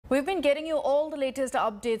We've been getting you all the latest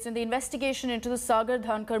updates in the investigation into the Sagar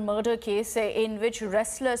Dhankar murder case in which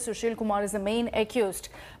wrestler Sushil Kumar is the main accused.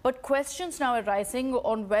 But questions now are rising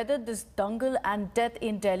on whether this dangal and death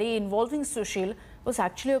in Delhi involving Sushil was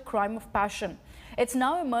actually a crime of passion. It's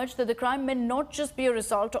now emerged that the crime may not just be a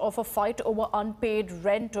result of a fight over unpaid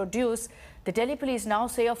rent or dues. The Delhi police now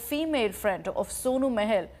say a female friend of Sonu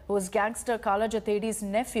Mahal, who was gangster Kala Jathedi's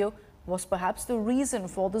nephew, was perhaps the reason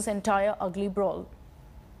for this entire ugly brawl.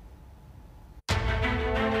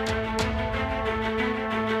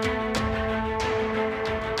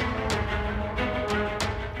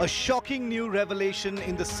 A shocking new revelation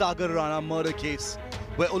in the Sagar Rana murder case,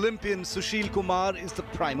 where Olympian Sushil Kumar is the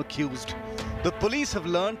prime accused. The police have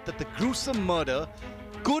learned that the gruesome murder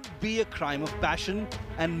could be a crime of passion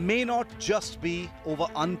and may not just be over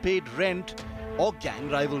unpaid rent or gang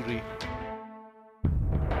rivalry.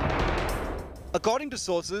 According to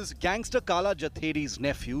sources, gangster Kala Jathedi's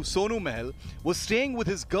nephew, Sonu Mahal, was staying with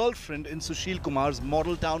his girlfriend in Sushil Kumar's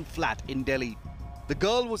model town flat in Delhi. The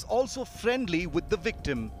girl was also friendly with the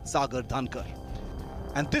victim, Sagar Dhankar.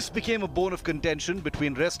 And this became a bone of contention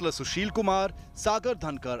between wrestler Sushil Kumar, Sagar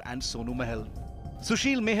Dhankar and Sonu Mahal.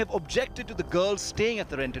 Sushil may have objected to the girl staying at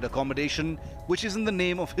the rented accommodation, which is in the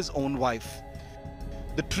name of his own wife.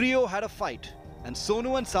 The trio had a fight, and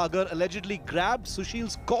Sonu and Sagar allegedly grabbed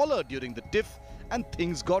Sushil's collar during the tiff, and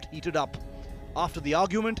things got heated up. After the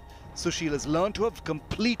argument, Sushil is learned to have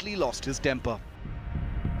completely lost his temper.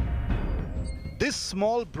 This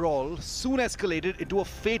small brawl soon escalated into a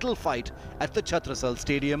fatal fight at the Chhatrasal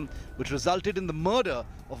Stadium, which resulted in the murder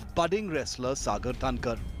of budding wrestler Sagar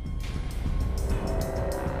Dhankar.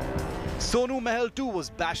 Sonu Mahal too was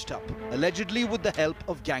bashed up, allegedly with the help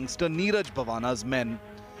of gangster Neeraj Bhavana's men.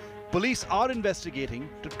 Police are investigating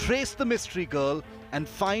to trace the mystery girl and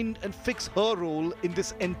find and fix her role in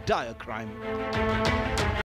this entire crime.